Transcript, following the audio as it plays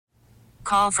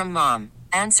Call from mom.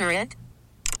 Answer it.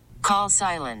 Call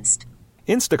silenced.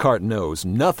 Instacart knows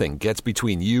nothing gets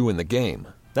between you and the game.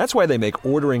 That's why they make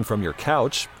ordering from your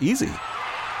couch easy.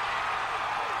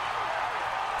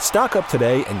 Stock up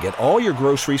today and get all your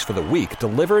groceries for the week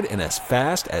delivered in as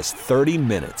fast as 30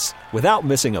 minutes without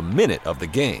missing a minute of the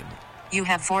game. You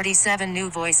have 47 new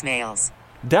voicemails.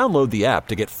 Download the app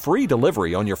to get free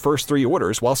delivery on your first 3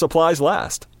 orders while supplies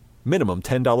last. Minimum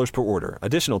 $10 per order.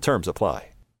 Additional terms apply.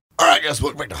 All right, guys,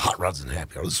 welcome back to Hot Rods and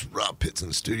Happy Hour. This is Rob Pitts in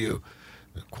the studio.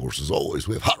 And of course, as always,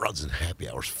 we have Hot Rods and Happy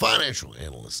Hours financial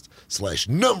analyst /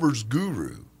 numbers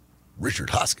guru,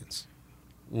 Richard Hoskins.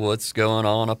 What's going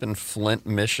on up in Flint,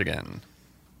 Michigan?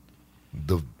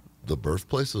 The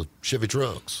birthplace of Chevy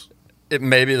trucks. It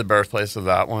may be the birthplace of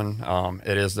that one.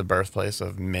 It is the birthplace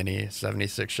of many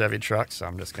 76 Chevy trucks, so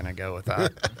I'm just going to go with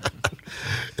that.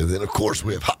 And then, of course,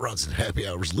 we have Hot Rods and Happy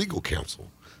Hours legal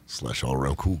counsel /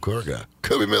 all-around cool car guy,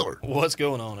 Kobe Miller. What's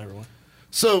going on, everyone?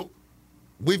 So,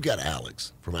 we've got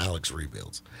Alex from Alex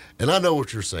Rebuilds. And I know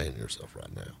what you're saying to yourself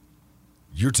right now.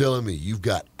 You're telling me you've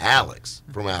got Alex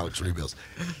from Alex Rebuilds.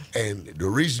 And the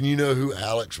reason you know who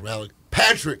Alex from Alex,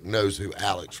 Patrick knows who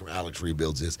Alex from Alex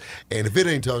Rebuilds is. And if it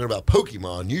ain't talking about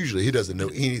Pokemon, usually he doesn't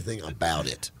know anything about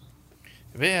it.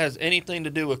 If it has anything to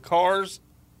do with cars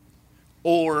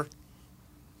or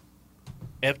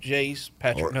FJs,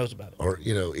 Patrick knows about it. Or,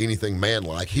 anything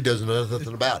man-like, he doesn't know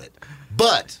nothing about it.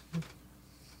 But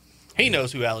he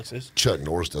knows who Alex is. Chuck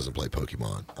Norris doesn't play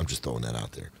Pokemon. I'm just throwing that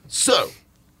out there.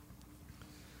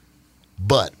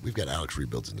 But we've got Alex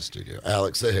Rebuilds in the studio.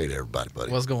 Alex, say hey to everybody,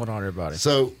 buddy. What's going on, everybody?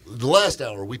 So the last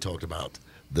hour we talked about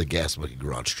the gas bucket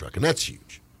garage truck, and that's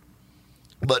huge.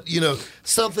 But,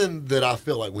 something that I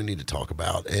feel like we need to talk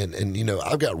about, and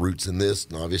I've got roots in this,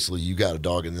 and obviously you got a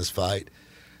dog in this fight,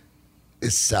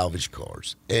 is salvage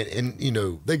cars. And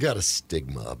they got a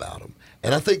stigma about them.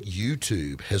 And I think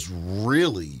YouTube has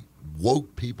really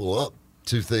woke people up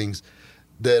to things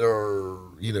that are,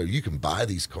 you can buy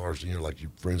these cars, like your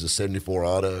friends at 74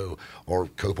 Auto or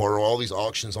Copart or all these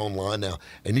auctions online now,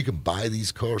 and you can buy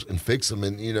these cars and fix them,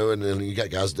 and, and then you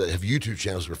got guys that have YouTube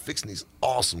channels who are fixing these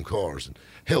awesome cars, and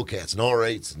Hellcats and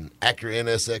R8s and Acura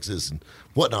NSXs and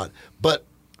whatnot. But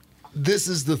this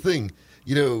is the thing,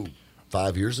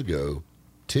 5 years ago,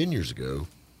 10 years ago,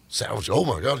 salvage, oh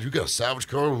my God, you got a salvage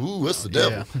car? Ooh, that's the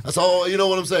devil. Yeah. That's all, you know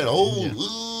what I'm saying? Ooh,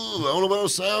 I don't know about a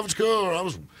salvage car. I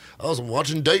was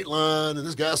watching Dateline, and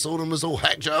this guy sold him this old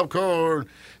hack job car.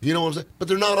 You know what I'm saying? But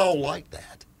they're not all like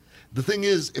that. The thing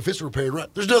is, if it's repaired right,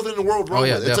 there's nothing in the world wrong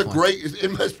with it. Definitely.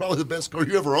 It's probably the best car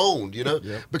you ever owned, Yep.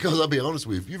 Because I'll be honest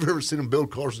with you, if you've ever seen them build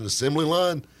cars in the assembly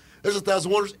line, there's 1,000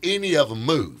 wonders, any of them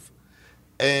move.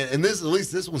 And this, at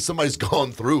least this one, somebody's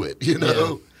gone through it,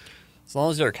 Yeah. As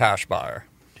long as you're a cash buyer.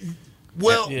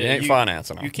 Well, you ain't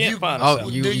financing them. You can't finance them.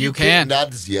 You can. You can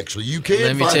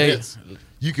Let me finance. tell you.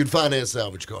 You can finance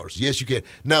salvage cars. Yes, you can.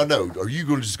 Now, no, are you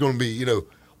just going to be,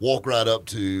 walk right up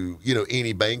to,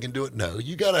 any bank and do it? No,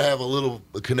 you got to have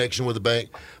a connection with the bank.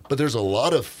 But there's a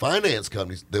lot of finance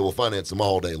companies that will finance them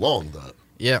all day long, though.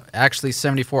 Yeah, actually,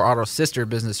 74 Auto's sister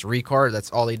business, Recar,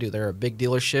 that's all they do. They're a big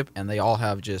dealership, and they all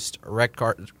have just wrecked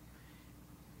cars.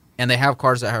 And they have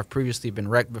cars that have previously been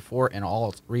wrecked before and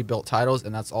all rebuilt titles,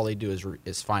 and that's all they do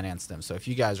is finance them. So if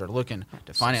you guys are looking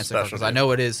to finance a car, because I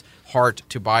know it is hard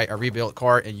to buy a rebuilt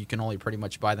car, and you can only pretty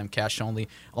much buy them cash only,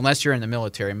 unless you're in the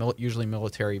military. Usually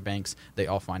military banks, they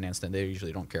all finance them. They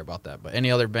usually don't care about that. But any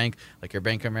other bank, like your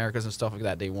Bank of Americas and stuff like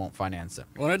that, they won't finance them.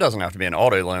 Well, it doesn't have to be an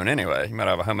auto loan anyway. You might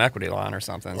have a home equity line or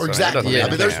something. Or exactly.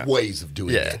 There's ways of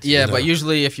doing that. Yeah, but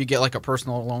usually if you get like a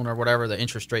personal loan or whatever, the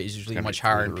interest rate is usually much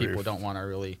higher, and people don't want to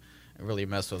really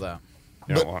mess with that.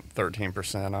 You don't want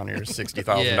 13% on your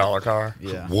 $60,000 car.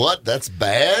 Yeah. What? That's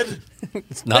bad?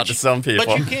 It's not to some people.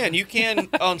 But you can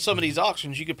on some of these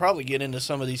auctions, you could probably get into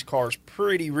some of these cars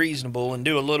pretty reasonable and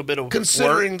do a little bit of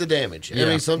considering work. The damage. I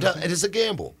mean, sometimes it is a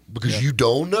gamble because you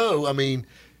don't know. I mean,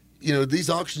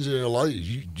 these auctions are a lot.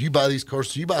 You buy these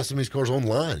cars. So you buy some of these cars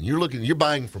online. You're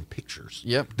buying from pictures.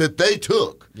 Yep. That they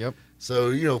took. Yep.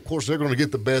 So, of course, they're going to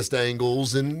get the best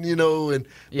angles, and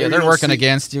they're working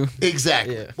against you.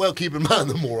 Exactly. Yeah. Well, keep in mind,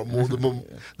 the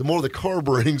more the car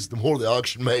brings, the more the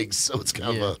auction makes. So it's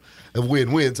kind of a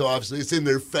win-win. So obviously, it's in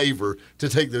their favor to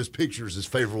take those pictures as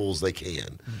favorable as they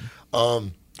can. Mm-hmm.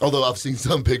 Although I've seen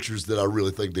some pictures that I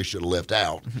really think they should have left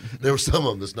out. There were some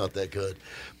of them that's not that good.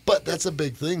 But that's a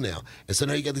big thing now. And so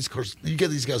now you got these cars, you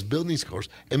got these guys building these cars,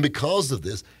 and because of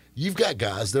this, you've got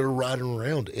guys that are riding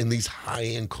around in these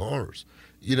high-end cars,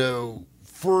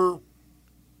 for,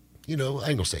 I ain't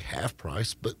going to say half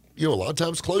price, but, a lot of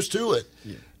times close to it.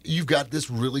 Yeah. you've got this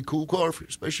really cool car,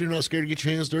 especially if you're not scared to get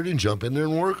your hands dirty and jump in there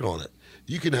and work on it.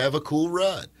 You can have a cool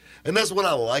ride. And that's what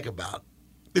I like about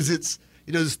it, is it's,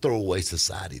 this throwaway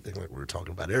society thing like we were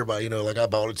talking about. Everybody, like I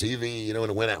bought a TV, and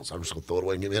it went out, so I'm just going to throw it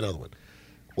away and get me another one.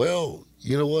 Well,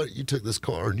 you know what? You took this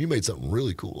car and you made something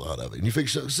really cool out of it. And you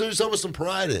fixed it. So there's almost some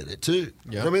pride in it, too.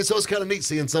 Yeah. I mean, so it's kind of neat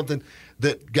seeing something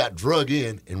that got drug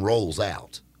in and rolls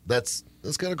out. That's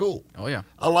kind of cool. Oh, yeah.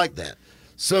 I like that.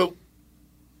 So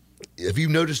have you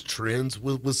noticed trends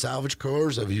with salvage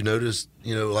cars? Have you noticed,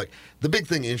 like the big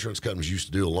thing insurance companies used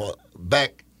to do a lot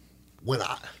back when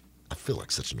I feel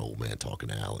like such an old man talking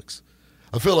to Alex.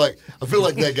 I feel like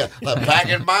that guy. Like back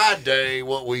in my day,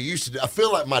 what we used to do. I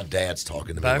feel like my dad's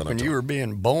talking to me. Back when you were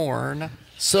being born.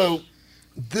 So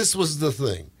this was the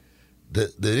thing.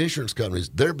 The insurance companies,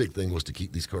 their big thing was to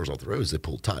keep these cars off the roads. They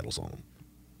pulled titles on them.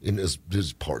 And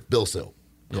this part, they'll sell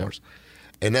cars. Yep.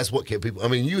 And that's what kept people. I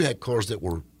mean, you had cars that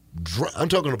were, I'm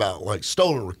talking about like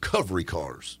stolen recovery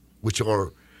cars, which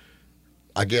are,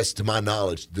 I guess to my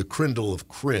knowledge, the crindle of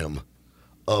creme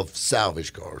of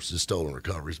salvage cars is stolen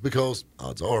recoveries, because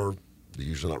odds are they're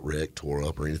usually not wrecked, tore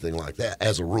up, or anything like that.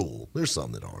 As a rule, there's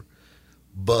some that are,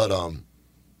 but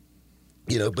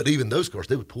but even those cars,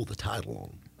 they would pull the title on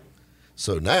them.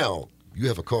 So now you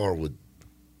have a car with,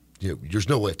 there's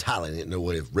no way of titling it, no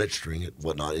way of registering it,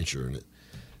 whatnot, insuring it.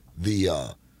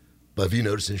 But have you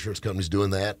noticed insurance companies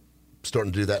doing that,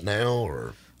 starting to do that now,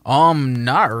 or?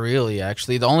 Not really,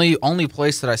 actually. The only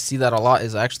place that I see that a lot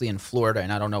is actually in Florida,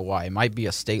 and I don't know why. It might be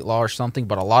a state law or something,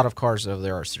 but a lot of cars over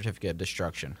there are certificate of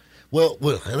destruction. Well,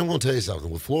 and I'm going to tell you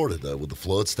something. With Florida, though, with the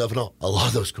flood stuff and all, a lot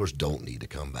of those cars don't need to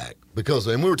come back. Because,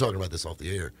 and we were talking about this off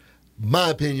the air, my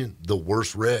opinion, the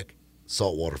worst wreck,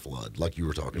 saltwater flood, like you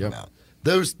were talking about.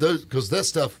 Those, because that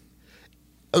stuff,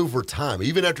 over time,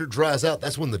 even after it dries out,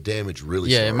 that's when the damage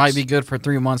really starts. Yeah, it might be good for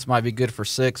 3 months, might be good for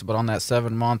 6, but on that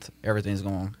 7 month, everything's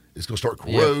going. It's going to start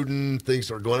corroding. Things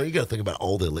start going on. You got to think about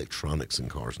all the electronics in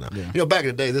cars now. Yeah. Back in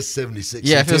the day, this 76.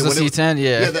 Yeah, if it was a C10,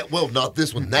 Yeah, not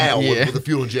this one now with a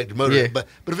fuel injected motor. Yeah. But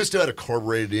if it still had a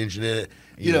carbureted engine in it,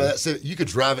 that's it. You could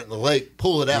drive it in the lake,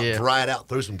 pull it out, dry it out,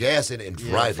 throw some gas in it, and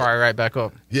drive it. Fire right back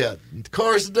up. Yeah,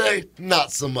 cars today,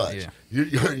 not so much.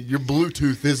 Yeah. Your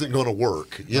Bluetooth isn't going to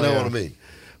work. You know what I mean?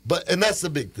 And that's the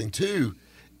big thing too,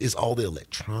 is all the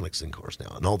electronics in cars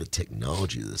now and all the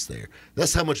technology that's there.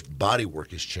 That's how much body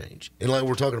work has changed. And like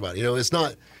we're talking about, it's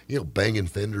not, banging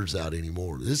fenders out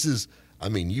anymore. This is,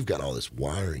 you've got all this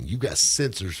wiring. You've got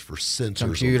sensors for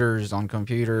sensors. On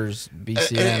computers,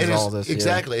 BCNs, all this.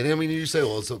 Exactly. Yeah. And you say,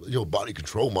 well, it's a body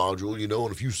control module, and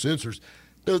a few sensors.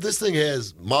 No, this thing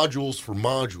has modules for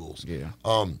modules. Yeah.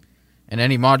 And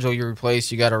any module you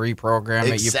replace, you got to reprogram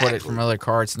it. You put it from another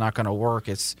car, it's not going to work.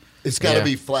 It's got to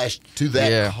be flashed to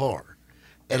that car.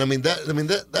 And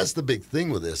that's the big thing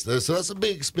with this. So that's a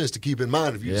big expense to keep in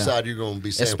mind if you decide you're going to be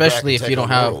saying, especially if you don't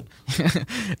have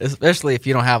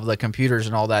the computers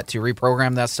and all that to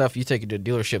reprogram that stuff. You take it to a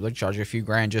dealership, they charge you a few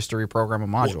grand just to reprogram a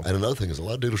module. Well, and another thing is a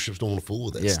lot of dealerships don't want to fool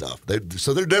with that stuff.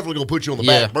 So they're definitely going to put you on the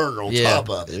back burner on top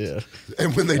of it. Yeah.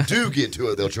 And when they do get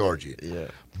to it, they'll charge you. Yeah.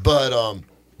 But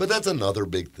that's another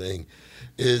big thing,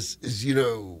 is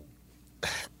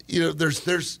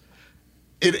there's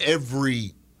in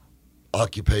every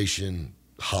occupation,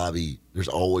 hobby, there's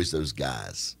always those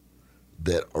guys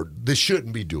that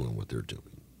shouldn't be doing what they're doing.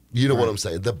 You know what I'm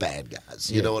saying? The bad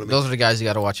guys. You know what I mean? Those are the guys you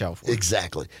got to watch out for.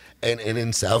 Exactly. And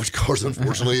in salvage cars,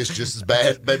 unfortunately, it's just as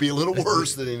bad, maybe a little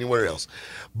worse than anywhere else.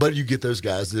 But you get those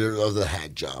guys that are the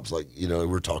hack jobs, like,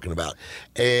 we're talking about.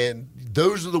 And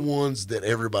those are the ones that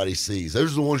everybody sees.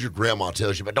 Those are the ones your grandma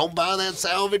tells you, but don't buy that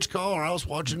salvage car. I was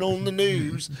watching on the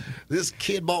news. This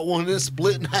kid bought one that's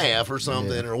split in half or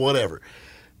something or whatever.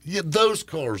 Yeah, those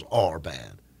cars are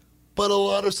bad. But a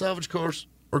lot of salvage cars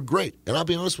are great. And I'll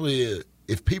be honest with you,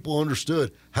 if people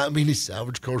understood how many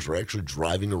salvage cars are actually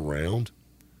driving around,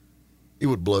 it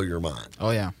would blow your mind. Oh,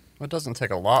 yeah. Well, it doesn't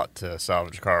take a lot to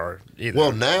salvage a car either.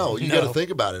 Well, now you got to think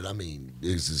about it.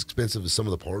 It's as expensive as some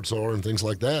of the parts are and things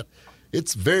like that.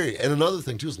 It's and another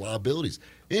thing too is liabilities.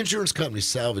 Insurance companies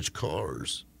salvage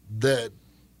cars that,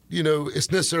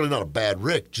 it's necessarily not a bad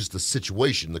wreck, just the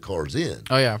situation the car's in.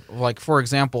 Oh yeah, like for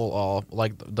example,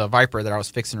 like the Viper that I was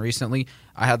fixing recently.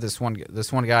 I had this one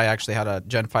guy actually had a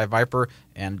Gen 5 Viper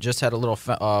and just had a little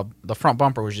the front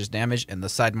bumper was just damaged and the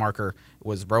side marker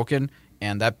was broken.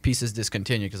 And that piece is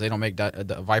discontinued because they don't make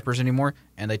the Vipers anymore,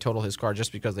 and they total his car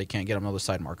just because they can't get another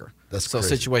side marker. That's so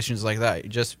crazy. Situations like that,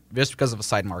 just because of a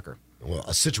side marker. Well,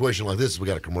 a situation like this, we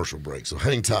got a commercial break, so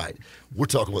hang tight. We're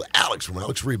talking with Alex from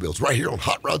Alex Rebuilds right here on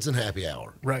Hot Rods and Happy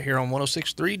Hour. Right here on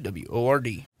 106.3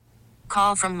 WORD.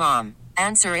 Call from mom.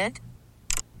 Answer it.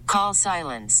 Call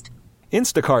silenced.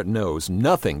 Instacart knows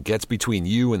nothing gets between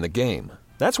you and the game.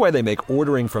 That's why they make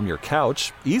ordering from your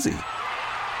couch easy.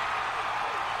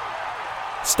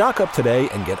 Stock up today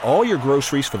and get all your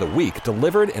groceries for the week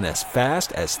delivered in as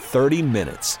fast as 30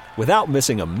 minutes without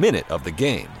missing a minute of the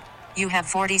game. You have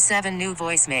 47 new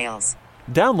voicemails.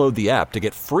 Download the app to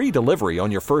get free delivery on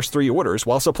your first 3 orders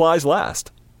while supplies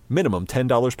last. Minimum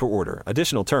 $10 per order.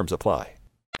 Additional terms apply.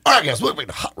 All right, guys, welcome back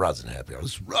to Hot Rods and Happy Hour.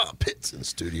 This is Rob Pitts in the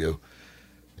studio.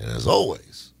 And as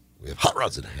always, we have Hot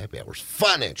Rods and Happy Hour's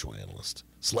financial analyst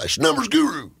 / numbers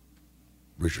guru,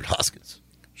 Richard Hoskins.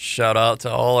 Shout out to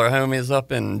all our homies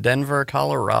up in Denver,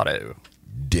 Colorado.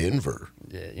 Denver.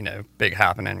 Yeah, big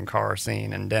happening car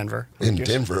scene in Denver.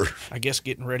 Denver. I guess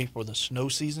getting ready for the snow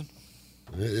season.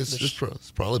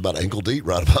 It's probably about ankle deep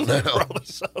right about now. Probably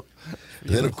so. And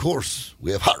then, of course,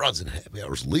 we have Hot Rods and Happy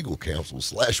Hour's legal counsel /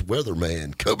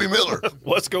 weatherman, Kobe Miller.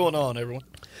 What's going on, everyone?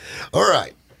 All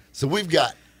right. So we've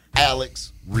got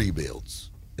Alex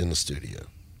Rebuilds in the studio.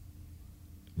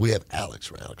 We have Alex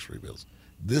from Alex Rebuilds.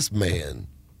 This man,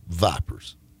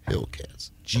 Vipers,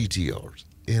 Hellcats, GTRs,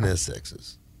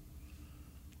 NSXs.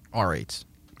 R8s.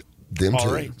 Them two.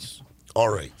 R8s.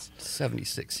 R8s.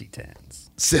 76 C10s.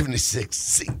 76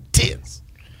 C10s.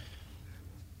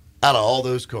 Out of all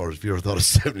those cars, if you ever thought a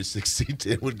 76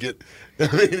 C10 would get,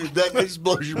 that just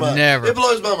blows your mind. Never. It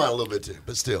blows my mind a little bit too,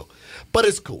 but still. But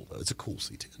it's cool, though. It's a cool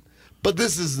C10. But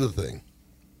this is the thing.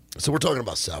 So we're talking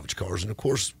about salvage cars, and of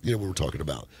course, we were talking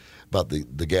about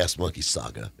the Gas Monkey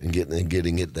saga and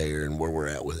getting it there and where we're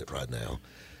at with it right now.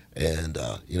 And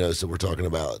so we're talking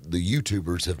about the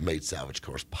YouTubers have made salvage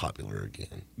cars popular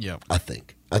again. Yeah. I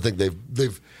think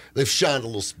they've shined a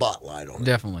little spotlight on it.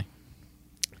 Definitely.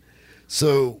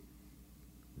 So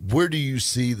where do you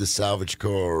see the salvage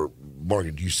car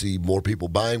market? Do you see more people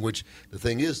buying? Which the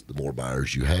thing is, the more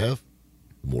buyers you have,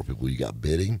 the more people you got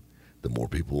bidding,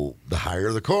 the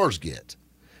higher the cars get.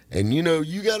 And,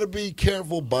 you got to be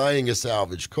careful buying a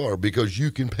salvage car because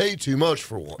you can pay too much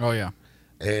for one. Oh, yeah.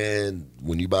 And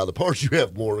when you buy the parts, you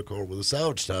have more in a car with a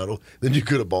salvage title than you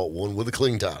could have bought one with a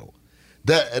clean title.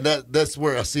 That's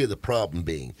where I see the problem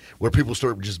being, where people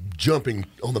start just jumping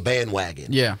on the bandwagon.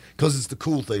 Yeah. Because it's the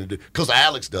cool thing to do. Because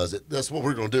Alex does it. That's what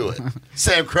we're going to do it.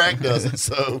 Sam Crack does it.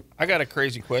 So I got a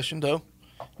crazy question, though.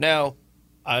 Now,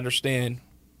 I understand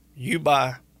you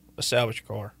buy a salvage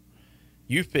car,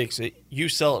 you fix it, you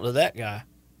sell it to that guy.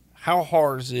 How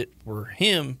hard is it for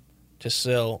him to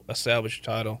sell a salvage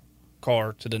title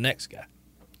car to the next guy?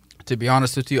 To be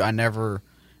honest with you, I never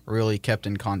really kept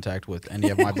in contact with any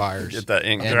of my buyers. Get that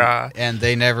ink dry. And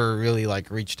they never really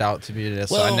reached out to me to this.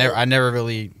 So Well, I never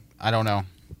really, I don't know.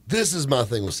 this is my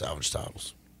thing with salvage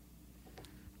titles.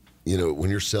 When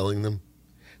you're selling them,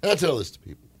 and I tell this to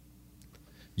people,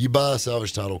 you buy a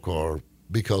salvage title car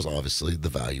because obviously the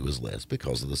value is less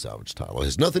because of the salvage title. It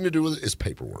has nothing to do with it. It's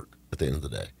paperwork at the end of the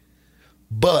day.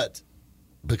 But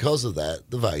because of that,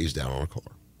 the value's down on a car.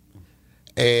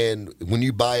 And when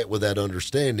you buy it with that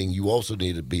understanding, you also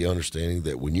need to be understanding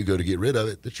that when you go to get rid of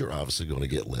it, that you're obviously going to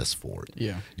get less for it.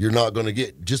 Yeah. You're not going to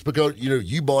get, just because,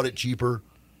 you bought it cheaper,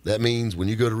 that means when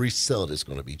you go to resell it, it's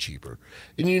going to be cheaper.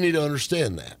 And you need to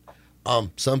understand that.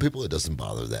 Some people, it doesn't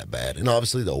bother that bad. And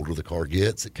obviously, the older the car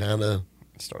gets, it kind of,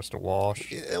 It starts to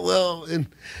wash. and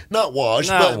not wash,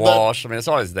 Not wash. I mean, it's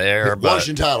always there. But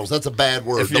washing titles, that's a bad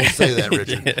word. Don't say that,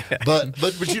 Richard. Yeah. But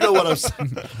you know what I'm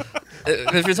saying?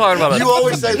 if you're talking about You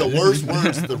always say the worst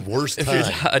words at the worst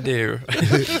time. I do.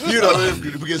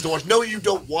 It begins to wash. No, you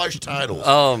don't wash titles.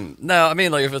 No, I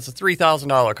mean, if it's a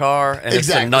 $3,000 car and Exactly.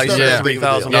 it's a nice It's not that big of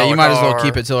a deal. $3,000 Yeah, you might as well car,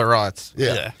 keep it till it rots.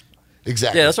 Yeah.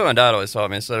 Exactly. Yeah, that's what my dad always taught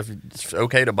me. Instead, if it's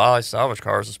okay to buy salvage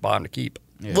cars, just buy them to keep.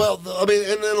 Yeah. Well, and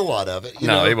then a lot of it.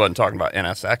 No, he wasn't talking about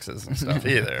NSXs and stuff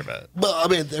either. But Well,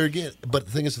 there again, but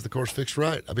the thing is, if the car's fixed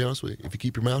right, I'll be honest with you, if you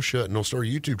keep your mouth shut and don't start a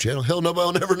YouTube channel, hell, nobody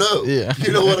will never know. Yeah.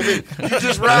 You know what I mean? You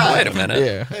just ride. wait a minute.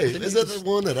 Yeah. Hey, is that the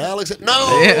one that Alex had?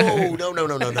 No, Yeah.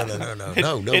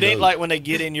 no. It ain't like when they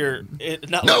get in your,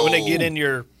 like when they get in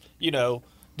your,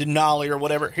 Denali or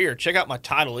whatever. Here, check out my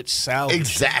title. It's salvage.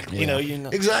 Exactly.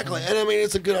 Exactly. And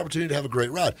it's a good opportunity to have a great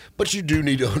ride. But you do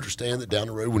need to understand that down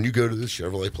the road, when you go to this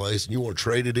Chevrolet place and you want to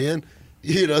trade it in,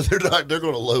 they're going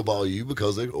to lowball you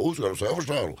because it's got a salvage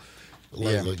title.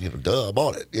 Duh, I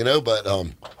bought it.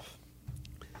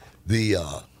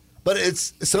 But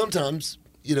it's sometimes,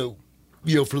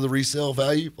 for the resale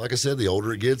value, like I said, the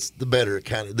older it gets, the better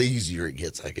the easier it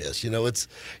gets, I guess. It's,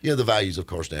 the values of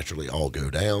cars naturally all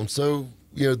go down. So,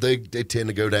 they tend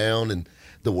to go down, and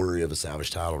the worry of a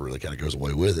salvage title really kind of goes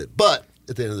away with it. But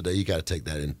at the end of the day, you got to take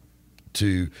that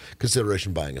into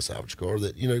consideration buying a salvage car,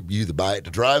 that, you either buy it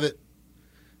to drive it,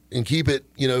 and keep it,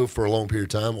 you know, for a long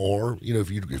period of time. Or, you know, if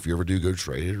you ever do go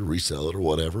trade it or resell it or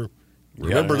whatever,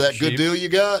 remember that good deal you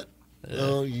got?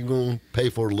 You're going to pay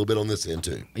for it a little bit on this end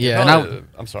too. Yeah, and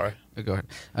I'm sorry. go ahead.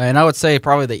 And I would say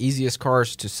probably the easiest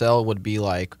cars to sell would be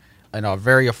like a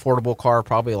very affordable car,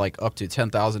 probably like up to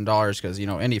 $10,000, because you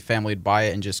know any family would buy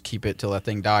it and just keep it till that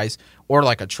thing dies, or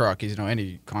like a truck. You know,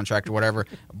 any contractor, whatever,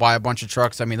 buy a bunch of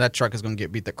trucks. I mean, that truck is going to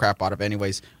get beat the crap out of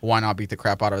anyways. Why not beat the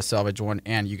crap out of a salvage one,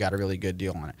 and you got a really good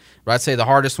deal on it? But I'd say the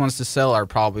hardest ones to sell are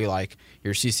probably like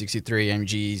your C63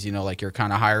 MGs. You know, like your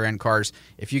kind of higher end cars.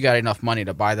 If you got enough money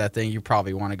to buy that thing, you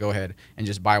probably want to go ahead and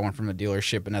just buy one from the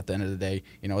dealership. And at the end of the day,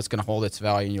 you know, it's going to hold its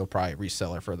value, and you'll probably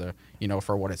resell it for the, you know,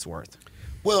 for what it's worth.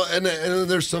 Well, and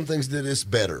there's some things that it's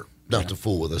better not to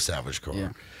fool with a salvage car.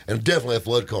 Yeah. And definitely a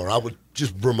flood car. I would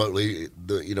just remotely,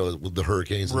 you know, with the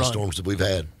hurricanes and the storms that we've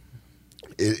had,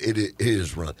 it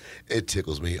is run. It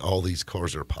tickles me. All these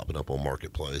cars that are popping up on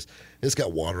Marketplace. It's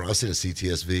got water. I seen a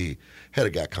CTSV. Had a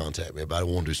guy contact me about it.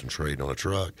 I want to do some trading on a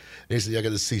truck. And he said, I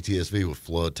got this CTSV with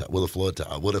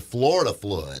a Florida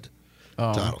flood.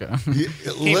 Oh, title. okay.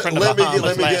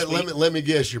 Let me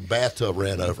guess. Your bathtub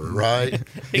ran over, right?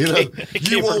 You know,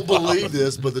 you won't believe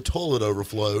this, but the toilet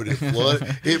overflowed.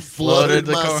 It flooded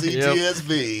my car.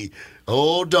 CTSV. Yep.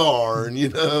 Oh darn! You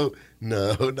know,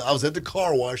 no, I was at the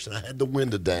car wash and I had the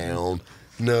window down.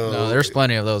 No, there's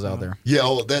plenty of those out there.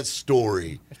 Yeah, that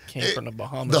story. Came from the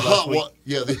Bahamas. Last week.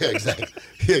 Yeah, exactly.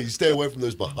 Yeah, you stay away from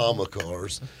those Bahama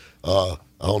cars. I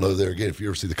don't know there again. If you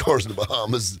ever see the cars in the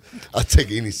Bahamas, I'd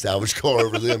take any salvage car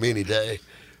over them any day.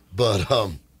 But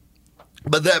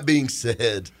that being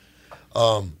said,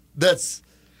 that's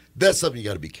something you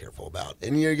got to be careful about,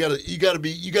 and you got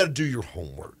to do your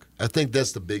homework. I think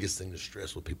that's the biggest thing to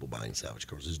stress with people buying salvage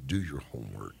cars is do your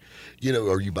homework. You know,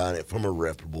 are you buying it from a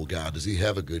reputable guy? Does he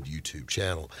have a good YouTube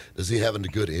channel? Does he have a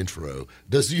good intro?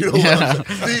 These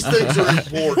things are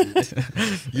important.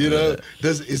 You know,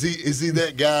 is he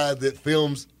that guy that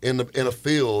films in a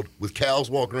field with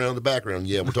cows walking around in the background?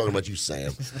 Yeah, we're talking about you,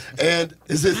 Sam. And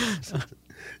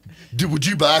would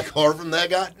you buy a car from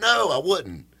that guy? No, I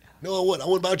wouldn't. No, I wouldn't. I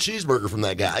wouldn't buy a cheeseburger from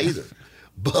that guy either.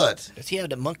 But does he have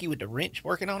the monkey with the wrench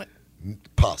working on it?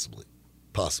 Possibly.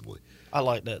 I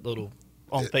like that little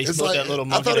on Facebook. It's like, that little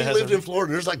monkey. I thought he lived in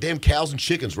Florida. There's like damn cows and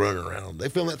chickens running around. They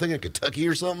film that thing in Kentucky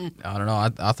or something. I don't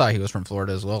know. I thought he was from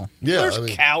Florida as well. Yeah,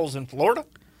 there's cows in Florida.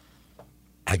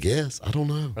 I guess I don't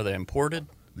know. Are they imported?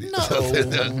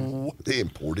 No, they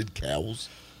imported cows.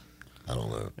 I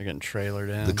don't know. They're getting trailered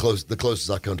in. The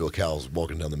closest I come to a cow is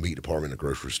walking down the meat department in a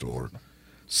grocery store.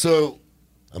 So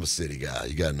I'm a city guy.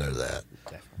 You got to know that.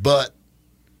 But,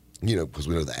 you know, because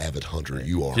we know the avid hunter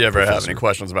you are. If you ever have any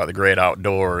questions about the great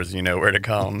outdoors, you know where to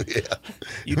come. Yeah.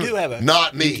 You do have a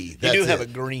not me. You do have a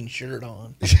green shirt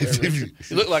on. You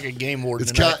look like a game warden.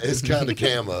 It's kind of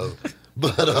camo,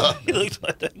 but he looks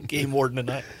like that game warden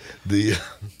tonight. Man.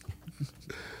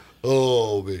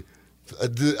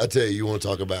 I tell you want to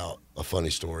talk about a funny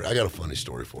story. I got a funny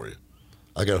story for you.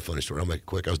 I'll make it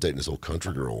quick. I was dating this old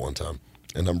country girl one time.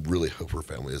 And I really hope her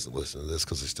family isn't listening to this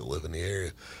because they still live in the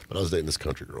area. But I was dating this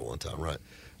country girl one time, right?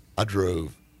 I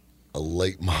drove a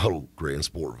late model Grand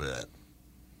Sport Vet.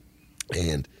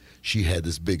 And she had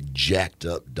this big jacked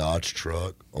up Dodge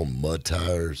truck on mud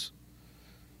tires.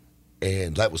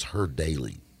 And that was her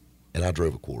daily. And I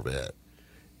drove a Corvette.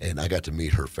 And I got to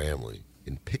meet her family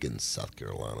in Pickens, South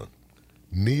Carolina.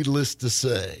 Needless to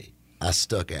say, I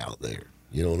stuck out there.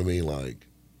 You know what I mean? Like,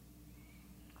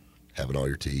 having all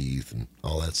your teeth and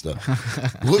all that stuff.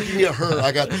 Looking at her,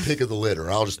 I got the pick of the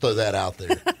litter. I'll just throw that out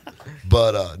there.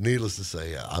 But needless to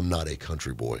say, I'm not a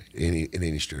country boy in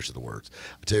any stretch of the words.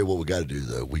 I tell you what we got to do,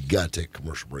 though. We got to take a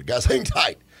commercial break. Guys, hang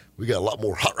tight. We got a lot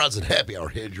more Hot Rods and Happy Hour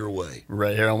headed your way.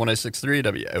 Right here on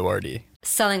 106.3 WORD.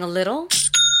 Selling a little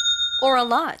or a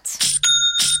lot?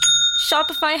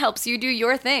 Shopify helps you do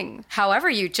your thing, however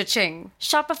you cha-ching.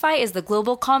 Shopify is the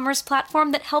global commerce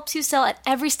platform that helps you sell at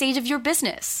every stage of your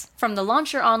business. From the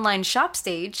launch your online shop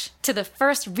stage, to the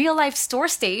first real-life store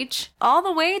stage, all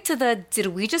the way to the did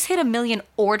we just hit 1 million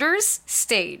orders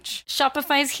stage.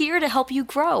 Shopify is here to help you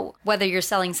grow. Whether you're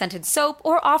selling scented soap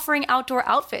or offering outdoor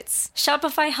outfits,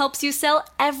 Shopify helps you sell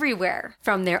everywhere.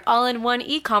 From their all-in-one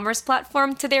e-commerce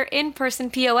platform to their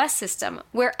in-person POS system,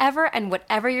 wherever and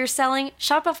whatever you're selling,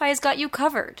 Shopify's got you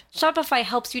covered. Shopify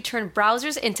helps you turn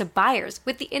browsers into buyers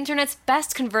with the internet's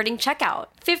best converting checkout.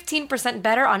 15%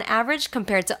 better on average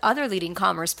compared to other leading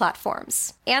commerce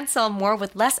platforms. And sell more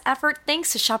with less effort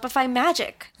thanks to Shopify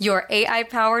Magic, your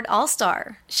AI-powered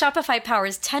all-star. Shopify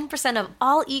powers 10% of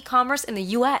all e-commerce in the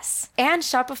U.S. And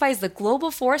Shopify is the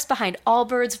global force behind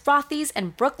Allbirds, Rothy's,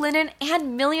 and Brooklinen,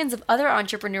 and millions of other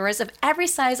entrepreneurs of every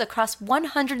size across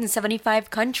 175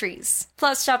 countries.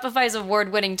 Plus, Shopify's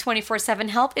award-winning 24/7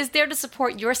 help is there to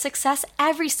support your success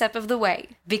every step of the way.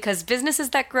 Because businesses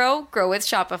that grow, grow with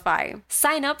Shopify.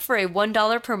 Sign up for a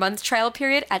 $1 per month trial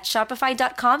period at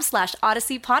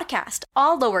shopify.com/Odyssey Podcast,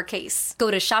 all lowercase. Go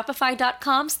to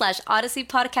shopify.com/Odyssey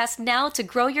Podcast now to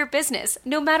grow your business,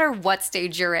 no matter what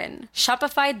stage you're in.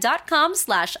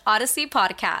 Shopify.com/Odyssey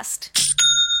Podcast.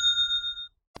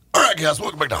 All right, guys,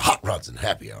 welcome back to Hot Rods and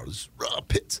Happy Hour. This is Rob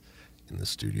Pitts. In the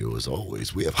studio, as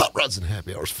always, we have Hot Rods and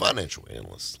Happy Hours financial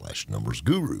analyst / numbers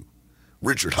guru,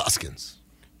 Richard Hoskins.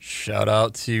 Shout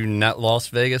out to Net Las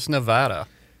Vegas, Nevada.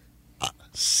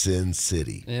 Sin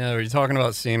City. Yeah, we were talking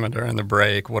about SEMA during the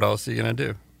break. What else are you going to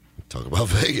do? Talk about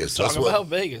Vegas. Talk about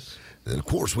Vegas. And, of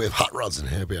course, we have Hot Rods and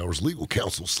Happy Hours legal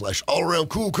counsel / all-around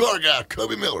cool car guy,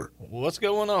 Cubby Miller. What's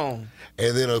going on?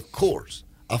 And then, of course,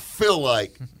 I feel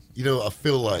like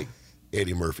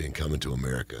Eddie Murphy in Coming to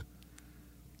America.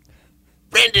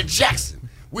 Brandon Jackson.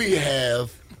 We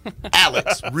have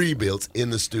Alex Rebuilds in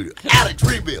the studio. Alex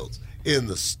Rebuilds in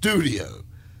the studio.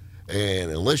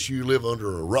 And unless you live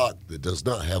under a rock that does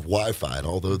not have Wi-Fi, and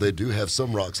although they do have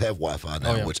some rocks have Wi-Fi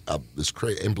now, which is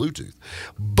crazy, and Bluetooth,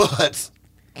 but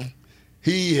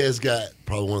he has got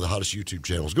probably one of the hottest YouTube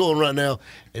channels going right now,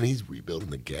 and he's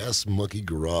rebuilding the Gas Monkey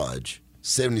Garage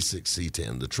 76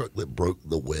 C10, the truck that broke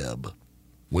the web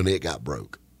when it got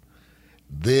broke.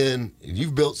 Then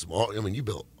you've built you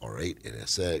built R8,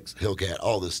 NSX, Hellcat,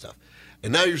 all this stuff.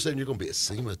 And now you're saying you're going to be at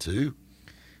SEMA too?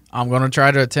 I'm going to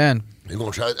try to attend. You're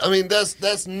going to try. I mean,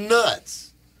 that's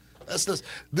nuts. That's nuts.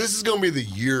 This is going to be the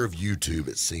year of YouTube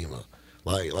at SEMA.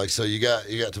 Like so you got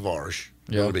Tavares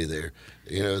going to be there.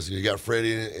 You know, so you got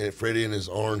Freddie in his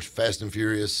orange Fast and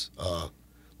Furious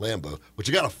Lambo. But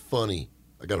I got a funny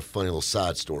little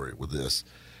side story with this.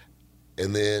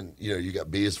 And then, you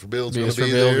got B is for Build's going to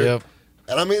be there. Yep.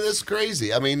 And I mean, that's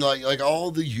crazy. I mean, like all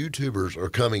the YouTubers are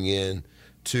coming in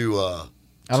to.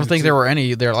 I don't think there were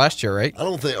any there last year, right? I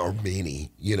don't think, or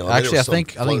many. Actually, I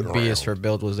think B is for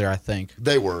Build was there. I think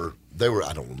they were.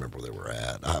 I don't remember where they were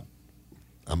at.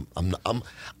 I'm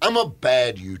a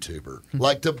bad YouTuber.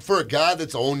 Like for a guy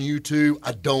that's on YouTube,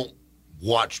 I don't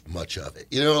watch much of it.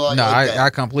 I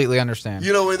completely understand.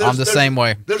 I'm the same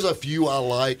way. There's a few I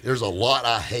like. There's a lot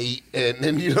I hate,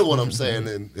 and you know what I'm saying,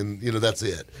 and that's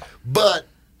it. But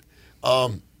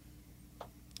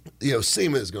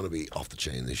SEMA is going to be off the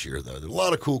chain this year, though. There's a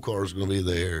lot of cool cars going to be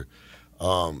there,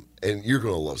 and you're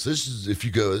going to love this. If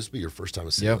you go, this will be your first time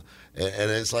at SEMA. Yep.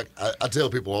 And it's like I tell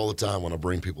people all the time when I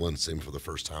bring people into SEMA for the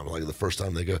first time, like the first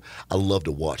time they go, I love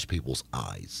to watch people's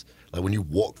eyes. Like when you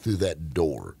walk through that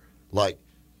door. Like,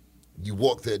 you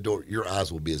walk that door, your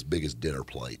eyes will be as big as dinner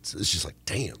plates. It's just like,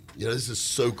 damn, this is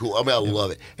so cool. I mean, I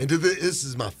love it. And this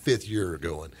is my 5th year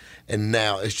going. And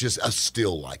now it's just, I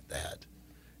still like that.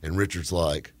 And Richard's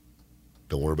like,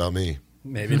 don't worry about me.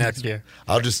 Maybe next year.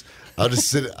 I'll just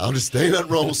stay nothing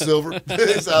wrong with Silver.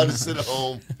 So I'll just sit at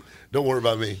home. Don't worry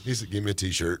about me. He said, give me a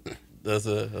T-shirt. That's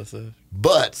it.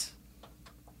 But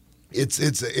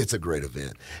it's a great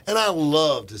event. And I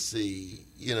love to see,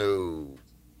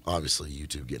 obviously,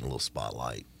 YouTube getting a little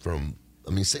spotlight from,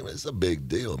 it's a big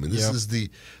deal. I mean, this is the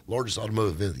largest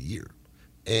automotive event of the year.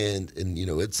 And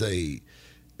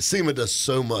SEMA does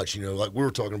so much, like we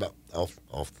were talking about off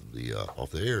the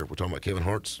air, we're talking about Kevin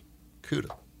Hart's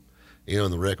CUDA,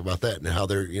 and the wreck about that and how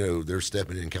they're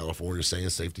stepping in California saying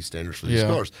safety standards for these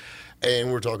cars.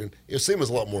 And we're talking, SEMA's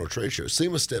a lot more a trade show.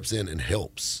 SEMA steps in and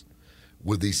helps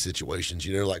with these situations,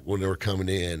 like when they were coming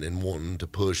in and wanting to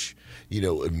push,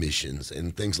 emissions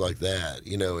and things like that,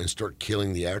 and start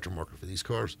killing the aftermarket for these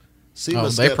cars.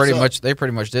 They pretty much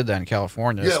did that in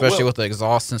California, especially with the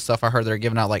exhaust and stuff. I heard they're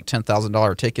giving out like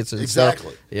 $10,000 tickets and stuff.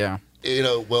 Yeah.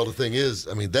 Well, the thing is,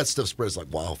 that stuff spreads like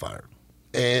wildfire,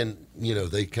 and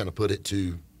they kind of put it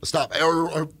to a stop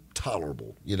or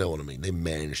tolerable. You know what I mean? They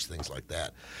manage things like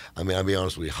that. I mean, I'll be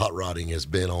honest with you, hot rodding has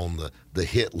been on the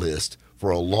hit list for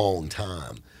a long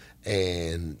time,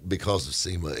 and because of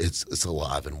SEMA, it's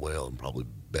alive and well and probably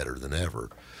better than ever.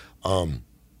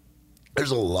 There's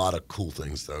a lot of cool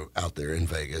things though out there in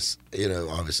Vegas.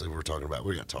 Obviously we got talking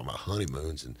about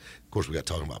honeymoons, and of course we got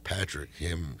talking about Patrick.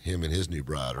 Him and his new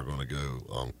bride are going to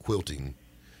go quilting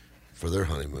for their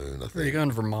honeymoon. I think. Are you going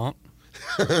to Vermont?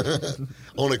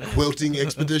 on a quilting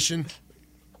expedition.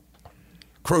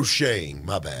 Crocheting.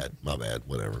 My bad.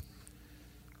 Whatever.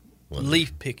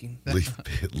 Leaf picking.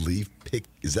 Leaf pick.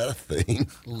 Is that a thing?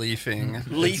 Leafing.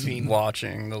 Leafing.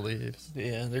 Watching the leaves.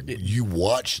 Yeah, they're getting. You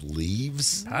watch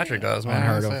leaves? Patrick does, man. I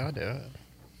heard Say of- I do it.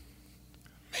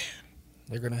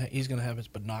 He's gonna have his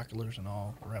binoculars and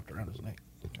all wrapped around his neck.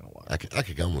 Gonna watch. I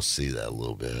could almost see that a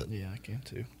little bit. Yeah, I can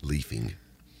too. Leafing.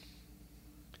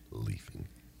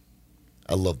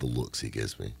 I love the looks he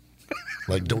gives me.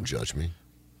 Like, don't judge me.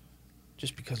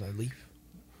 Just because I leaf.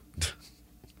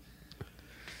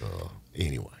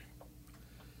 Anyway.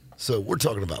 So we're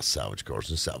talking about salvage cars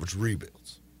and salvage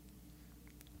rebuilds.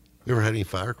 You ever had any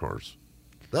fire cars?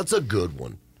 That's a good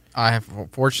one.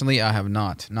 Fortunately, I have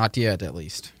not yet, at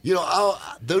least. You know,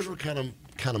 those were kind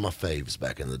of my faves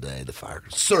back in the day. The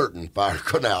certain fire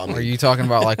car. Now, I mean, Are you talking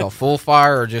about like a full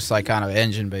fire or just like kind of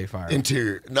engine bay fire?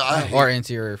 interior? No, Or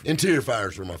interior? interior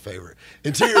fires were my favorite.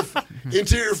 Interior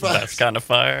That's fires. kind of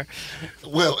fire.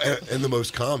 Well, and the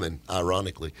most common,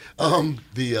 ironically,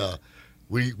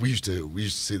 we used to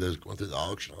see those going through the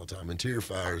auction all the time. Interior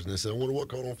fires, and they said, "I wonder what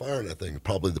caught on fire in that thing."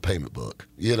 Probably the payment book,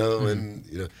 and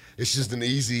it's just an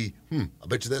easy. I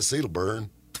bet you that seat'll burn.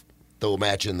 Throw a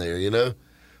match in there,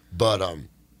 But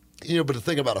but the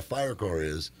thing about a fire car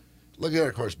is, look at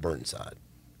our car's burnt inside.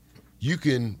 You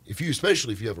can,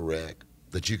 especially if you have a wreck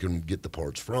that you can get the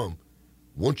parts from.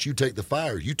 Once you take the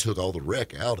fire, you took all the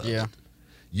wreck out of it.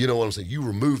 You know what I'm saying? You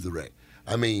remove the wreck.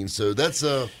 I mean, so that's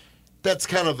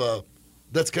kind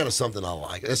of something I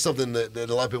like. That's something that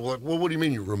a lot of people are like, well, what do you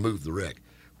mean you remove the wreck?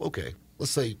 Okay,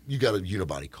 let's say you got a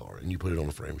unibody car and you put it on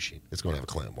a frame machine. It's going to have a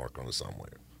clamp mark on it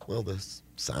somewhere. Well, it's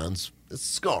a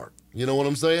scar. You know what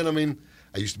I'm saying? I mean,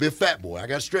 I used to be a fat boy. I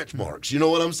got stretch marks. You know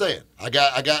what I'm saying? I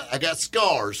got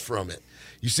scars from it.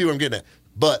 You see what I'm getting at?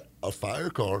 But a fire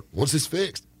car, once it's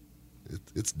fixed,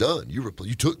 it's done. You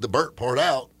took the burnt part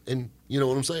out, and you know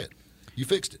what I'm saying? You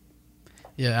fixed it.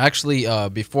 Yeah, actually,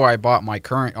 before I bought my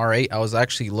current R8, I was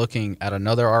actually looking at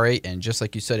another R8, and just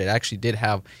like you said, it actually did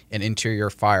have an interior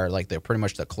fire, like pretty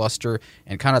much the cluster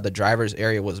and kind of the driver's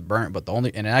area was burnt, but and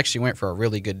it actually went for a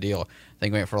really good deal. I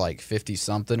think it went for like 50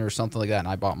 something or something like that, and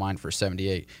I bought mine for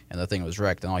 78, and the thing was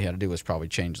wrecked, and all you had to do was probably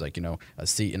change like a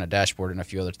seat and a dashboard and a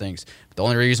few other things. But the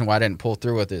only reason why I didn't pull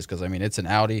through with this because I mean it's an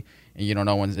Audi, and you don't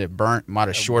know when it burnt, might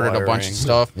have shorted a bunch of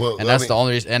stuff, Well, and that's the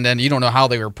only reason. And then you don't know how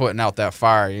they were putting out that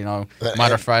fire,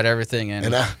 might have fried everything. And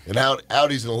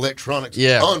Audis and electronics,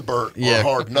 Yeah. unburnt are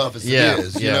hard enough as Yeah. it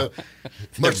is, Yeah.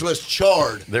 much less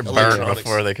charred. They're burnt electronics.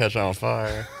 before they catch on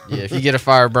fire. Yeah, if you get a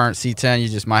fire burnt C10, you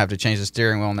just might have to change the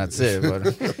steering wheel, and that's it.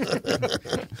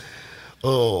 But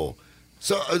Oh,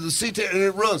 so the C10 and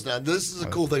it runs now. This is a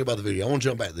cool thing about the video. I want to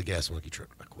jump back to the gas monkey truck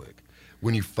real quick.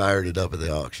 When you fired it up at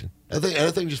the auction, I think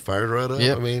everything just fired right up.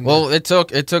 yeah, I mean, well, it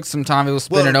took some time. It was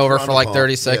spinning over for like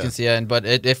 30 seconds. yeah. But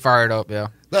it fired up. Yeah,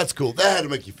 that's cool. That had to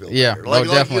make you feel Yeah, better. no, Like,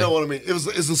 definitely. you know what I mean?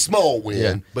 It's a small win,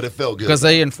 Yeah. but it felt good because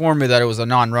they informed me that it was a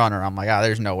non-runner. I'm like,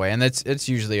 there's no way. And it's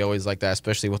usually always like that,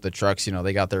 especially with the trucks.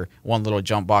 They got their one little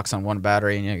jump box on one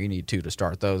battery, and you need two to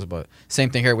start those. But same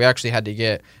thing here. We actually had to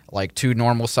get like two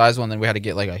normal size ones, then we had to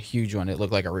get like a huge one. It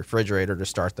looked like a refrigerator to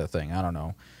start that thing. I don't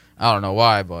know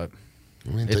why, but I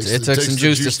mean, it takes took the some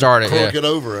juice to start it. Cork Yeah. it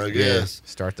over, I guess.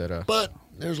 Start that up. But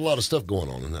there's a lot of stuff going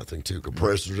on in that thing too.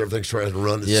 Compressors, everything's trying to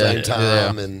run at the Yeah, same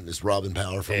time, yeah. and it's robbing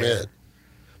power from it.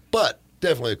 But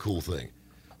definitely a cool thing.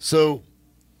 So,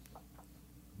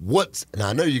 now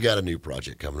I know you got a new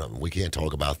project coming up, and we can't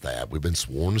talk about that. We've been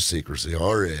sworn to secrecy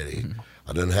already.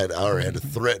 I already had to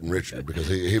threaten Richard because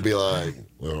he'd be like,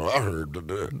 "Well, I heard."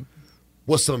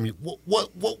 What's some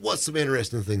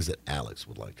interesting things that Alex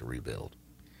would like to rebuild?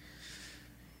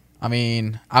 I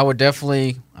mean, I would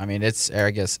definitely. I mean,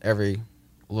 I guess every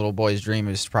little boy's dream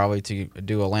is probably to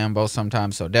do a Lambo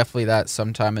sometime. So definitely that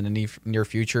sometime in the near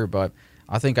future. But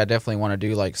I think I definitely want to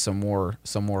do like some more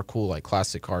cool like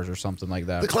classic cars or something like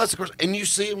that. The classic cars, and you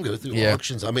see them go through Yeah.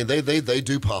 auctions. I mean, they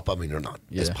do pop up. I mean, they're not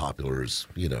as Yeah. popular as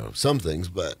some things,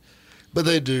 but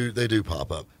they do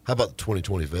pop up. How about the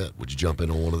 2020 Vet? Would you jump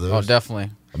in on one of those? Oh, definitely.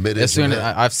 A mid-engine As soon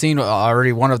Vet? I've seen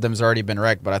already one of them's already been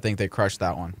wrecked, but I think they crushed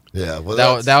that one. Yeah,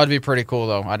 well, That would be pretty cool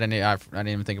though. I didn't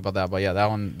even think about that, but yeah, that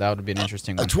would be an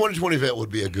interesting a one. 2020 Vet would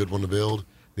be a good one to build.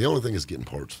 The only thing is getting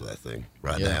parts for that thing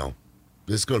right Yeah. now.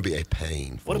 It's going to be a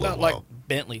pain. For What a about little like while.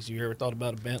 Bentleys? You ever thought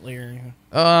about a Bentley or anything?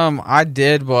 I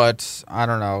did, but I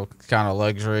don't know, kind of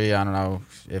luxury. I don't know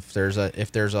if there's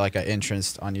like an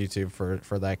entrance on YouTube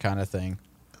for that kind of thing.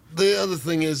 The other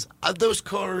thing is those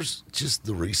cars, just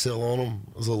the resale on them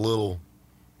was a little.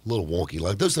 little wonky.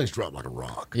 Like those things drop like a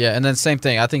rock. Yeah, and then same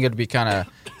thing. I think it'd be kind of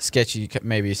sketchy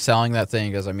maybe selling that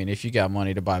thing because, I mean, if you got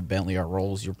money to buy a Bentley or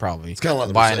Rolls, you're probably It's kind of like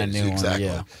the buying a Mercedes, new exactly.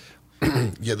 one. Yeah,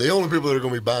 Yeah, the only people that are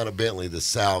going to be buying a Bentley that's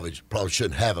salvage probably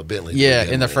shouldn't have a Bentley. yeah, to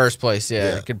begin in the with. first place,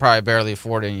 yeah. Yeah. Could probably barely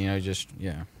afford it, just,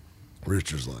 yeah.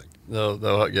 Richard's like,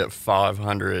 They'll get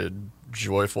 500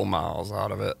 joyful miles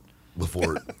out of it.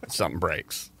 before it. Something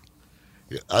breaks.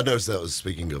 Yeah, I noticed that was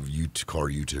speaking of car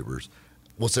YouTubers.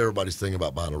 What's everybody's thing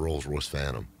about buying a Rolls Royce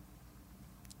Phantom?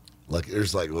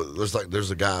 There's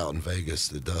a guy out in Vegas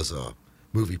that does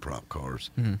movie prop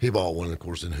cars. He bought one, of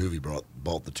course, and Hoovie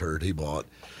bought the turd he bought,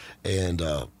 and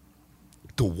the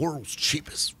world's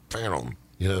cheapest Phantom.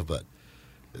 But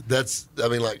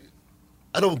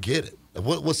I don't get it.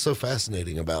 What's so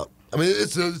fascinating about? I mean,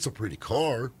 it's a pretty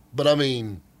car, but I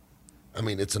mean,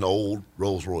 it's an old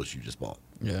Rolls Royce you just bought.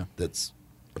 Yeah. That's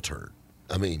a turd.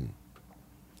 I mean,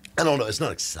 I don't know. It's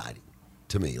not exciting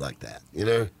to me like that.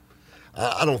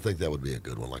 I don't think that would be a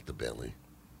good one like the Bentley.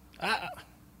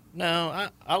 No,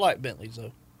 I like Bentleys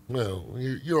though. Well,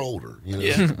 you're older.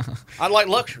 Yeah, I like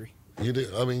luxury. You do.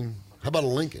 I mean, how about a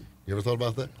Lincoln? You ever thought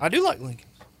about that? I do like Lincolns.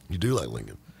 You do like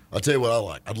Lincoln. I'll tell you what I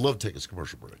like. I'd love to take this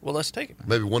commercial break. Well, let's take it.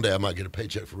 Maybe one day I might get a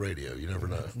paycheck for radio. You never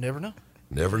know. Never know.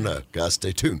 Never know. Guys,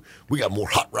 stay tuned. We got more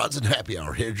Hot Rods and Happy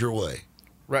Hour headed your way.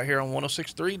 Right here on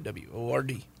 106.3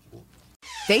 WORD.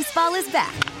 Baseball is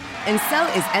back, and so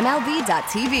is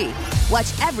MLB.tv.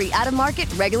 Watch every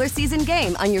out-of-market regular season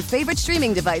game on your favorite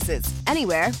streaming devices,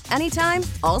 anywhere, anytime,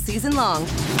 all season long.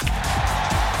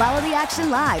 Follow the action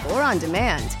live or on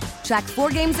demand. Track 4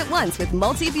 games at once with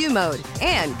multi-view mode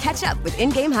and catch up with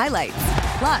in-game highlights.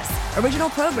 Plus, original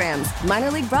programs, minor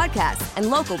league broadcasts, and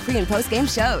local pre- and post-game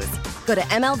shows. Go to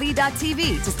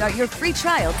MLB.tv to start your free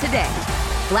trial today.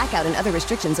 Blackout and other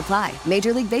restrictions apply.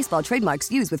 Major League Baseball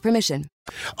trademarks used with permission.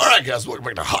 All right, guys, welcome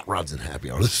back to Hot Rods and Happy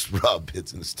Hour. This is Rob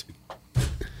Pitts in the studio.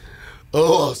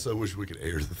 Oh, I so wish we could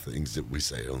air the things that we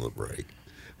say on the break.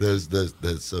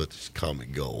 That's such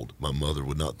comic gold. My mother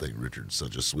would not think Richard's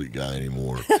such a sweet guy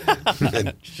anymore.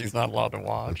 She's not allowed to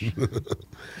watch.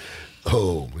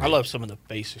 Oh, man. I love some of the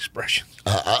face expressions.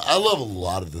 I love a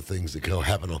lot of the things that can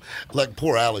happen. Like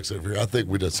poor Alex over here. I think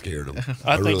we just scared him.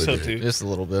 I think really so do. too. Just a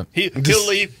little bit.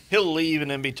 He'll leave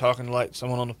and then be talking to like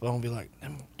someone on the phone and be like,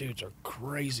 them dudes are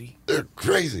crazy. They're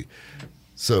crazy.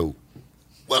 So,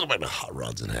 welcome back to Hot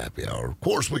Rods and Happy Hour. Of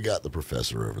course, we got the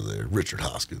professor over there, Richard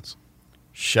Hoskins.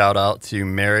 Shout out to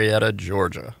Marietta,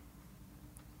 Georgia.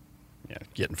 Yeah,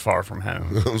 getting far from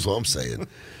home. That's what I'm saying.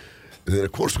 And then,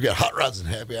 of course, we got Hot Rods and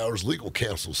Happy Hours legal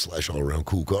counsel / all-around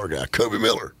cool car guy, Kobe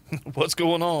Miller. What's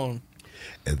going on?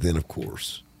 And then, of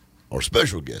course, our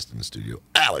special guest in the studio,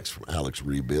 Alex from Alex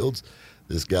Rebuilds.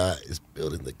 This guy is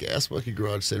building the Gas Monkey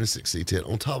Garage 76 C10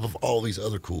 on top of all these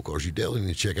other cool cars. You definitely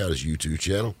need to check out his YouTube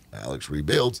channel, Alex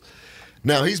Rebuilds.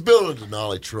 Now, he's building a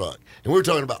Denali truck, and we're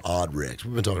talking about odd wrecks.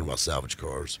 We've been talking about salvage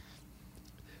cars.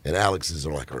 And Alex is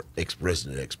like our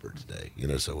resident expert today,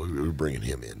 so we're bringing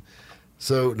him in.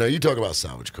 So now you talk about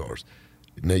salvage cars.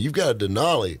 Now you've got a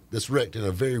Denali that's wrecked in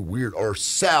a very weird, or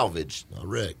salvaged, not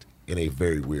wrecked, in a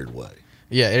very weird way.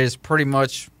 Yeah, it is pretty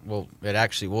much, well, it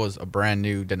actually was a brand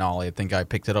new Denali. I think I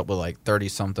picked it up with like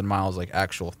 30-something miles, like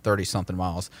actual 30-something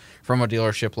miles from a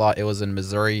dealership lot. It was in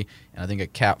Missouri, and I think a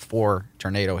Cat 4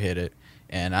 tornado hit it.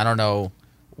 And I don't know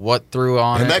what threw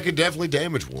on it. And that could definitely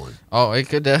damage one. Oh, it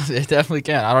could. It definitely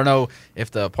can. I don't know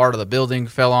if the part of the building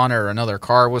fell on it or another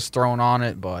car was thrown on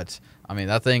it, but I mean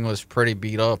that thing was pretty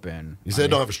beat up. And You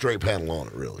said don't have a straight panel on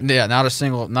it, really. yeah, not a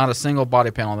single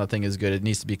body panel on that thing is good. It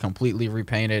needs to be completely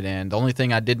repainted. And the only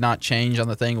thing I did not change on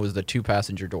the thing was the 2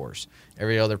 passenger doors.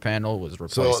 Every other panel was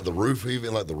replaced. So the roof,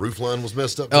 even like the roof line was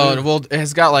messed up. Oh, too? well,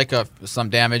 it's got like some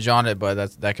damage on it,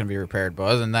 but that can be repaired. But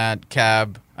other than that,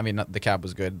 the cab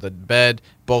was good. The bed,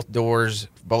 both doors,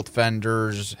 both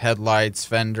fenders, headlights,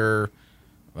 fender,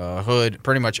 hood,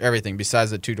 pretty much everything besides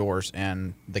the 2 doors,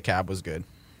 and the cab was good.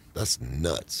 That's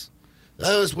nuts.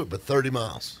 That was but 30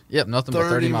 miles. Yep, nothing but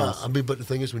 30 miles. I mean, but the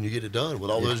thing is, when you get it done with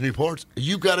all those new parts,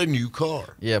 you got a new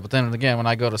car. Yeah, but then again, when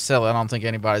I go to sell it, I don't think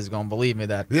anybody's going to believe me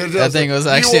that Yeah, that thing was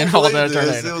actually in all that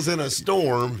tornado. It was in a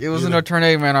storm. It was in a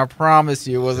tornado, man. I promise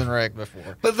you it wasn't wrecked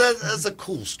before. But that's a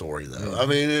cool story, though. I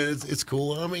mean, it's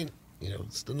cool. I mean,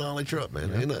 it's the Denali truck,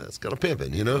 man. It's got a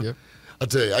pimping, Yep. I'll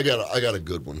tell you, I got a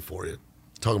good one for you.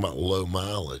 Talking about low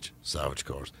mileage salvage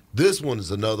cars. This one is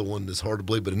another one that's hard to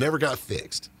believe, but it never got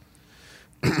fixed.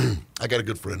 I got a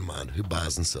good friend of mine who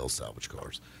buys and sells salvage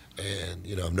cars. And,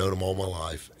 I've known him all my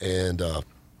life. And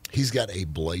he's got a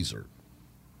Blazer,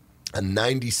 a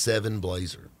 97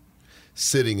 Blazer,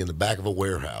 sitting in the back of a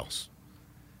warehouse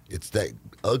It's that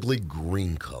ugly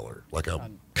green color, like a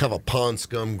kind of a pond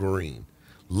scum green.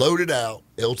 Loaded out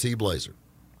LT Blazer,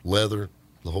 leather,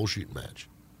 the whole shooting match.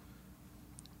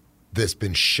 That's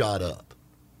been shot up.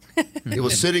 It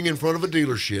was sitting in front of a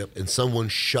dealership, and someone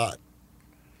shot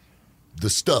the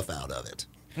stuff out of it.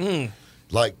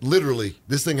 Like, literally,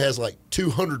 this thing has like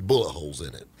 200 bullet holes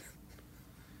in it.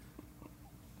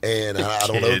 And I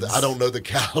don't know the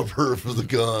caliber for the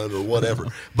gun or whatever.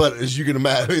 But as you can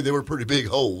imagine, they were pretty big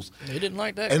holes. They didn't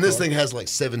like that. And this thing has like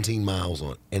 17 miles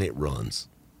on it, and it runs.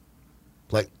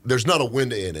 Like, there's not a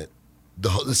window in it.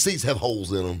 The seats have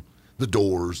holes in them. The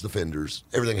doors, the fenders,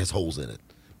 everything has holes in it.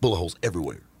 Bullet holes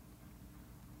everywhere.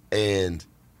 And,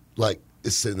 like,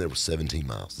 it's sitting there with 17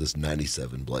 miles, this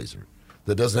 97 Blazer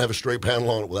that doesn't have a straight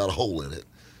panel on it without a hole in it.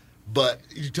 But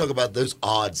you talk about those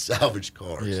odd salvage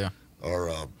cars. Yeah.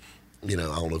 Or, you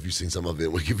know, I don't know if you've seen some of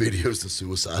it, wiki videos, the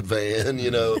suicide van,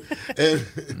 you know. and,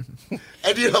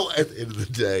 you know, at the end of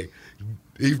the day,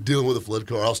 even dealing with a flood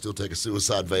car, I'll still take a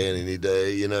suicide van any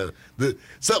day, you know.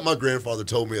 Something my grandfather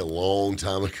told me a long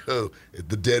time ago,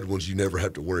 the dead ones you never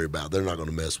have to worry about. They're not going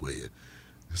to mess with you.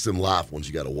 Some live ones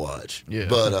you got to watch. Yeah.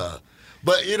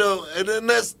 But you know, and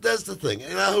that's the thing.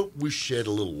 And I hope we shed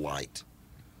a little light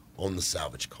on the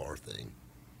salvage car thing.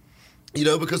 You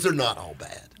know, because they're not all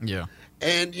bad. Yeah.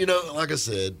 And, you know, like I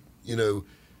said, you know,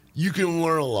 you can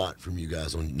learn a lot from you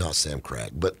guys on, not Sam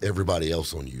Crack, but everybody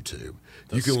else on YouTube.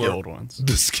 The you can skilled learn, ones.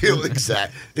 The skill,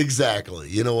 exactly.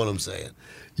 You know what I'm saying?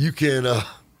 You can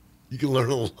learn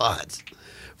a lot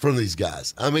from these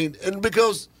guys. I mean, and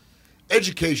because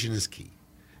education is key.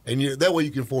 And that way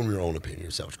you can form your own opinion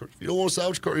of salvage cars. If you don't want a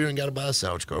salvage car, you ain't got to buy a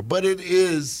salvage car. But it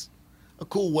is a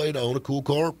cool way to own a cool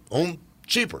car on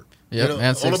cheaper. Yep, you know,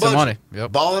 and save on a some budget. money.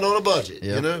 Yep. Balling on a budget,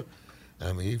 Yep. you know?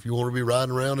 I mean, if you want to be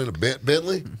riding around in a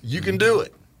Bentley, you can do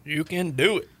it. You can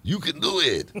do it. You can do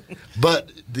it.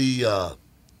 But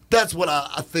that's what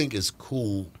I think is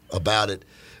cool about it,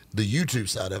 the YouTube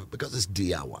side of it, because it's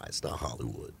DIY. It's not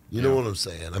Hollywood. You know what I'm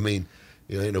saying? I mean,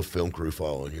 you know, ain't no film crew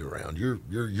following you around.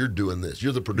 You're doing this.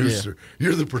 You're the producer. Yeah.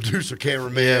 You're the producer,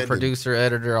 cameraman. Yeah, producer,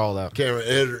 editor, all that. Camera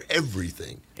editor,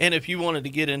 everything. And if you wanted to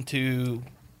get into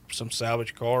some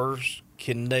salvage cars,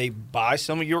 can they buy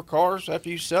some of your cars after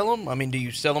you sell them? I mean, do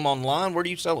you sell them online? Where do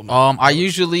you sell them?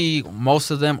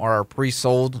 Most of them are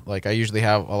pre-sold. Like, I usually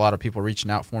have a lot of people reaching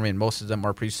out for me, and most of them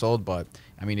are pre-sold. But,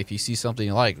 I mean, if you see something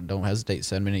you like, don't hesitate.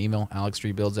 Send me an email,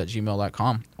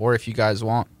 alexrebuilds@gmail.com. Or if you guys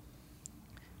want,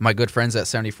 my good friends at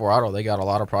 74 Auto, they got a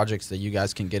lot of projects that you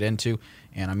guys can get into.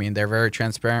 And, I mean, they're very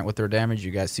transparent with their damage.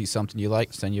 You guys see something you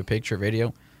like, send you a picture,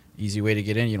 video. Easy way to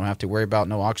get in. You don't have to worry about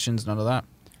no auctions, none of that.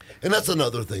 And that's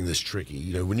another thing that's tricky.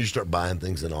 You know, when you start buying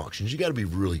things in auctions, you got to be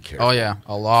really careful. Oh yeah,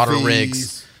 a lot of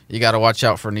rigs. You got to watch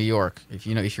out for New York. If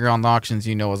you're on the auctions,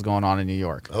 you know what's going on in New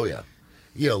York. Oh yeah,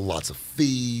 you know, lots of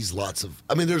fees,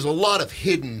 I mean, there's a lot of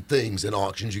hidden things in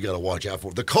auctions you got to watch out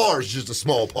for. The car is just a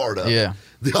small part of it.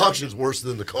 The auction's worse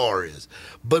than the car is.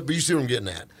 But you see what I'm getting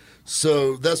at.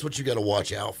 So that's what you got to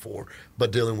watch out for.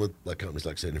 But dealing with like companies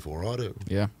like 74 Auto.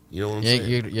 Yeah. You know what I'm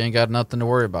saying? You ain't got nothing to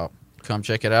worry about. Come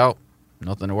check it out.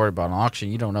 Nothing to worry about. An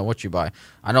auction, you don't know what you buy.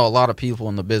 I know a lot of people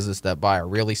in the business that buy a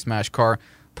really smashed car,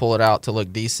 pull it out to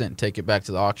look decent, and take it back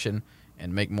to the auction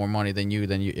and make more money than you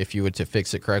if you were to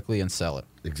fix it correctly and sell it.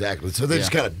 Exactly. So they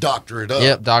just kind of doctor it up.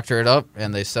 Yep, doctor it up,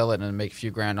 and they sell it and make a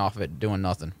few grand off of it doing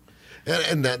nothing.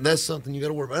 And that's something you got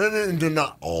to worry about. And they're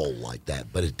not all like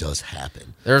that, but it does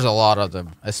happen. There's a lot of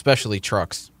them, especially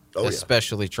trucks. Oh,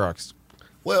 especially trucks.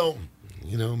 Well,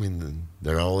 you know, I mean,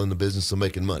 they're all in the business of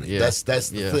making money. Yeah. That's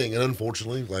the thing. And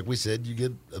unfortunately, like we said, you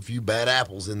get a few bad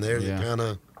apples in there that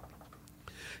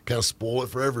kind of spoil it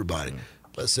for everybody.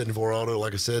 But 74 Auto,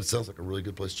 like I said, sounds like a really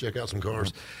good place to check out some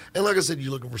cars. And like I said,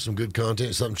 you're looking for some good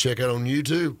content, something to check out on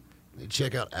YouTube,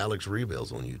 check out Alex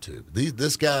Rebuilds on YouTube.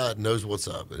 This guy knows what's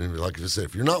up. And like I said,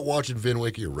 if you're not watching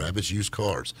VinWiki or Rabbit's Used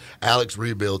Cars, Alex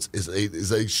Rebuilds is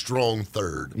a strong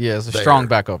third. Yeah, it's a strong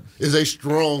backup. Is a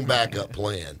strong backup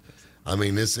plan. I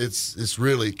mean, it's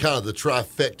really kind of the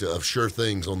trifecta of sure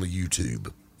things on the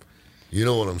YouTube. You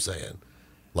know what I'm saying?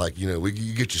 Like, you know,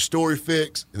 you get your story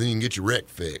fix, and then you can get your wreck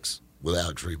fix with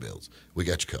Alex Rebuilds. We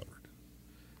got you covered.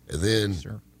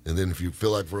 And then if you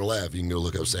feel like for a laugh, you can go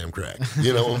look up Sam Crack.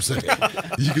 You know what I'm saying?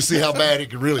 You can see how bad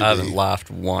it can really be. I haven't laughed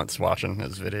once watching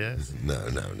his videos. No.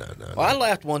 Well, I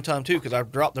laughed one time, too, because I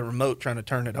dropped the remote trying to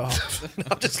turn it off.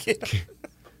 I'm just kidding.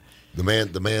 The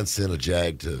man sent a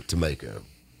Jag to Mako.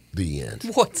 The end.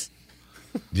 What?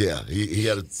 Yeah, he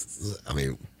had I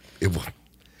mean, it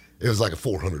was like a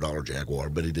 $400 Jaguar,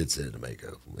 but he did send it to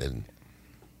Mako and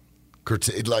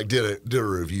did a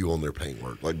review on their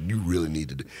paintwork. Like, you really need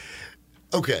to do.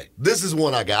 Okay, this is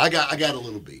one I got. I got a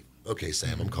little beef. Okay,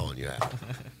 Sam, I'm calling you out.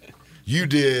 You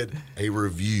did a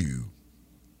review,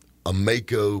 a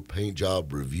Mako paint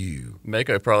job review.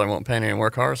 Mako probably won't paint any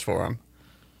more cars for him.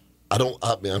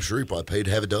 I'm sure he probably paid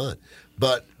to have it done.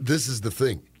 But this is the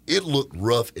thing. It looked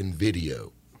rough in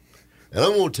video. And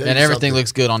I'm going to tell you And everything something.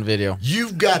 looks good on video.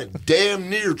 You've got to damn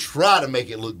near try to make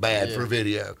it look bad for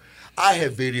video. I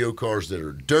have video cars that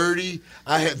are dirty.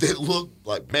 I have that look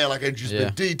like, man, like I just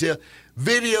been detailed.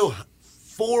 Video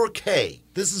 4K.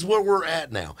 This is where we're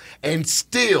at now. And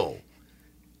still,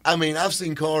 I mean, I've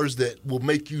seen cars that will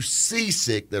make you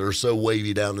seasick that are so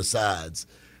wavy down the sides.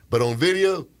 But on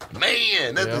video,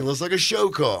 man, that thing looks like a show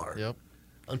car. Yep.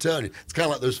 I'm telling you, it's kind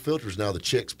of like those filters now the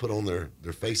chicks put on their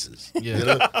faces. Yeah. You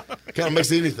know? Kind of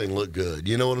makes anything look good.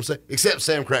 You know what I'm saying? Except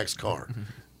Sam Crack's car.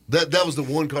 That was the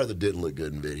one car that didn't look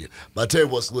good in video. But I tell you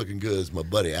what's looking good is my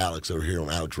buddy Alex over here on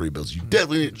Alex Rebuilds. You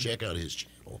definitely need to check out his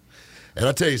channel. And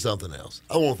I'll tell you something else.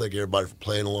 I want to thank everybody for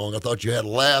playing along. I thought you had a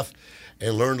laugh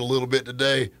and learned a little bit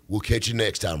today. We'll catch you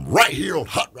next time right here on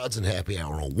Hot Rods and Happy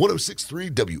Hour on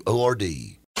 106.3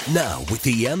 WORD. Now, with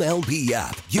the MLB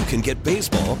app, you can get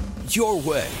baseball your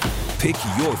way. Pick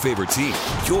your favorite team,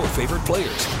 your favorite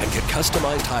players, and get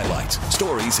customized highlights,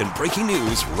 stories, and breaking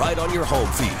news right on your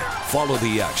home feed. Follow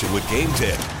the action with Game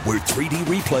 10, where 3D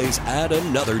replays add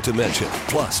another dimension.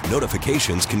 Plus,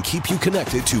 notifications can keep you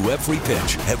connected to every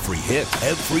pitch, every hit,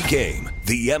 every game.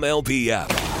 The MLB app.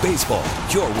 Baseball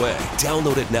your way.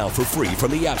 Download it now for free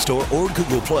from the App Store or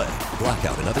Google Play.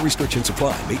 Blackout and other restrictions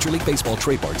apply. Major League Baseball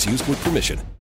trademarks used with permission.